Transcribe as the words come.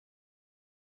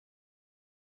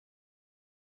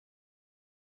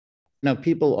No,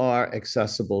 people are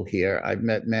accessible here. I've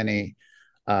met many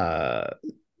uh,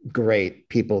 great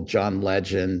people, John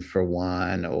Legend for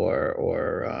one,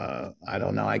 or I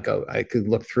don't know. I could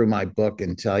look through my book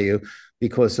and tell you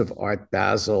because of Art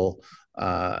Basel,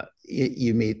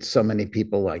 you meet so many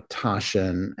people like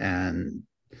Toshin and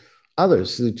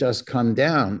others who just come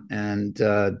down and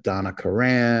Donna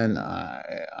Karan.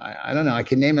 I don't know. I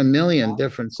can name a million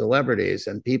different celebrities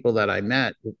and people that I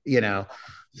met, you know,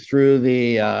 through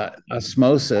the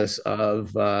osmosis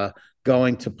of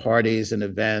going to parties and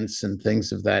events and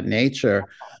things of that nature.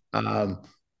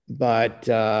 But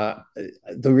the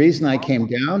reason I came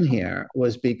down here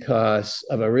was because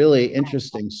of a really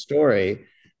interesting story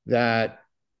that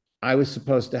I was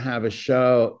supposed to have a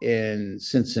show in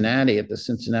Cincinnati at the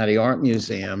Cincinnati Art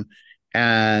Museum,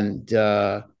 and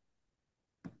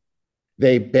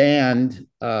they banned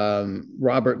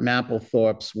Robert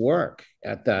Mapplethorpe's work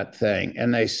at that thing,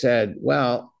 and they said,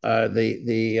 "Well,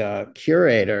 the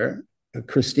curator,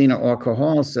 Christina Orca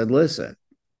Hall, said, listen,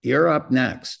 you're up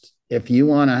next. If you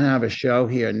want to have a show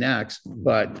here next,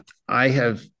 but I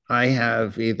have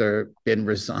either been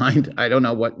resigned. I don't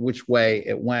know which way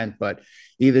it went, but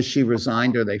either she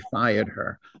resigned or they fired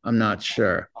her. I'm not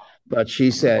sure." But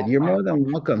she said, "You're more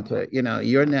than welcome to,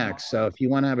 you're next. So if you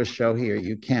want to have a show here,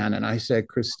 you can." And I said,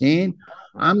 "Christine,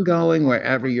 I'm going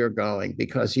wherever you're going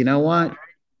because you know what?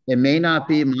 It may not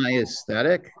be my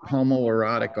aesthetic,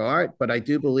 homoerotic art, but I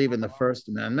do believe in the First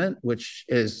Amendment, which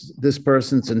is this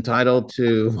person's entitled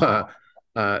to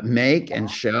make and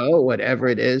show whatever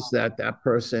it is that that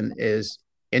person is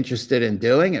interested in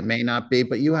doing. It may not be,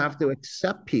 but you have to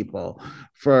accept people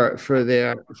for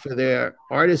their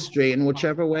artistry in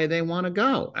whichever way they want to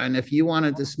go. And if you want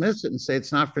to dismiss it and say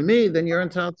it's not for me, then you're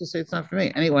entitled to say it's not for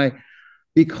me. Anyway,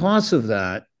 because of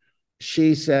that,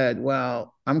 she said,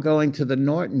 "Well, I'm going to the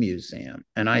Norton Museum."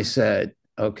 And I said,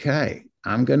 "Okay,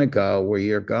 I'm going to go where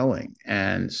you're going."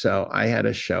 And so I had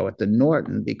a show at the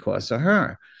Norton because of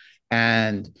her.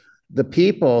 And the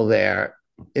people there,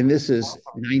 and this is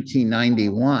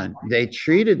 1991, they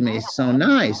treated me so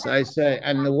nice. I said,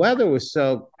 and the weather was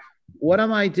so, what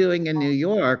am I doing in New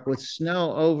York with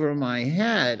snow over my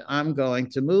head? I'm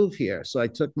going to move here. So I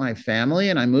took my family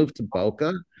and I moved to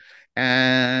Boca,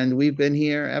 and we've been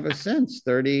here ever since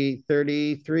 30,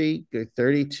 33,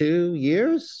 32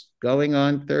 years, going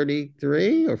on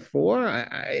 33 or four.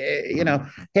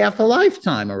 Half a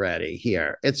lifetime already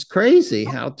here. It's crazy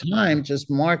how time just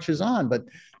marches on. But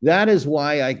that is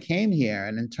why I came here.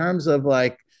 And in terms of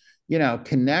like,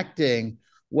 connecting,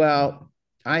 well,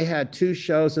 I had two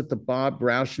shows at the Bob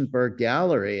Rauschenberg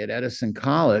Gallery at Edison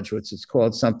College, which is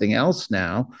called something else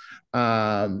now.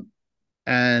 Um,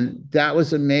 and that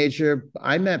was a major.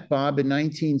 I met Bob in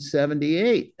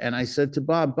 1978. And I said to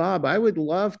Bob, I would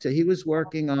love to. He was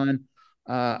working on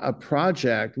a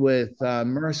project with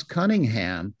Merce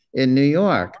Cunningham in New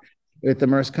York with the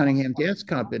Merce Cunningham Dance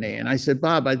Company. And I said,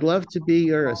 "Bob, I'd love to be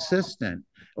your assistant,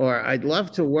 or I'd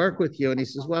love to work with you." And he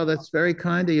says, "Well, that's very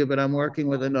kind of you, but I'm working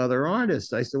with another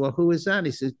artist." I said, "Well, who is that?"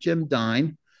 He says, "Jim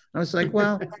Dine." I was like,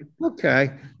 "Well,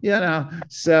 okay,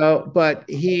 So, but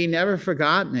he never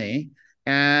forgot me.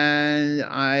 And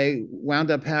I wound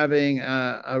up having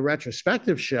a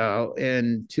retrospective show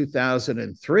in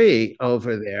 2003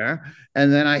 over there.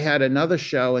 And then I had another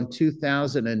show in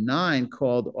 2009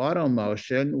 called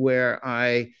Automotion, where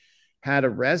I had a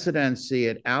residency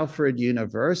at Alfred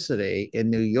University in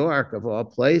New York, of all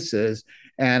places.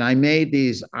 And I made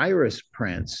these iris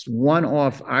prints, one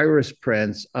off iris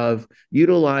prints of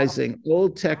utilizing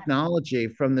old technology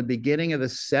from the beginning of the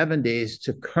 70s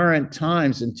to current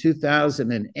times in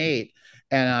 2008.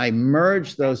 And I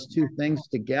merged those two things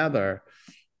together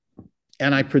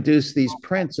and I produced these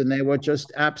prints, and they were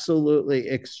just absolutely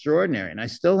extraordinary. And I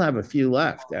still have a few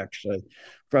left, actually,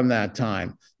 from that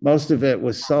time. Most of it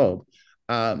was sold.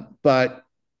 But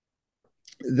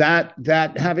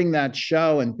that having that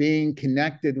show and being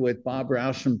connected with Bob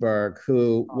Rauschenberg,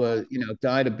 who was,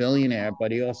 died a billionaire,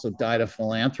 but he also died a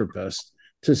philanthropist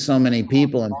to so many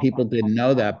people, and people didn't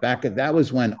know that that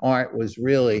was when art was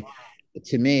really,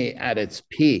 to me, at its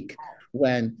peak.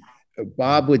 When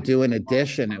Bob would do an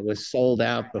edition, it was sold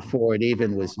out before it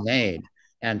even was made.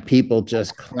 And people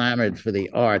just clamored for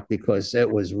the art because it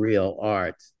was real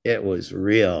art. It was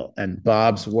real. And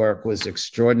Bob's work was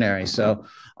extraordinary. So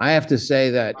I have to say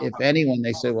that if anyone,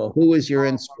 they say, "Well, who is your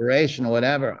inspiration?" or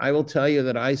whatever, I will tell you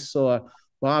that I saw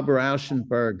Bob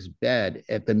Rauschenberg's bed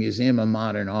at the Museum of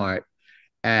Modern Art,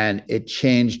 and it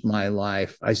changed my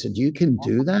life. I said, "You can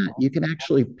do that? You can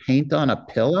actually paint on a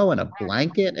pillow and a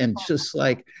blanket and just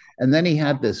like," and then he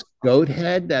had this goat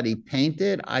head that he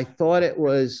painted. I thought it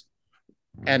was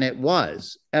and it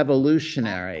was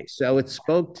evolutionary. So it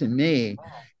spoke to me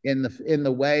in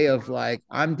the way of like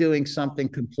I'm doing something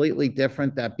completely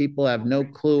different that people have no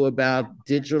clue about: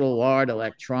 digital art,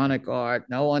 electronic art.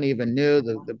 No one even knew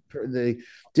the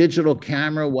digital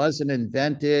camera wasn't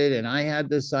invented, and I had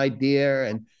this idea,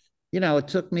 and it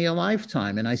took me a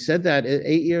lifetime. And I said that at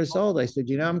 8 years old. I said,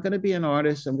 I'm going to be an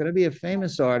artist. I'm going to be a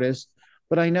famous artist,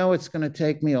 but I know it's going to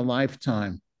take me a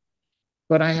lifetime.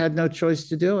 But I had no choice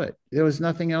to do it. There was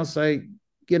nothing else.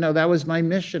 That was my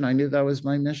mission. I knew that was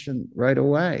my mission right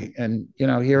away. And,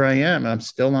 here I am. I'm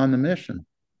still on the mission,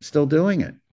 still doing it.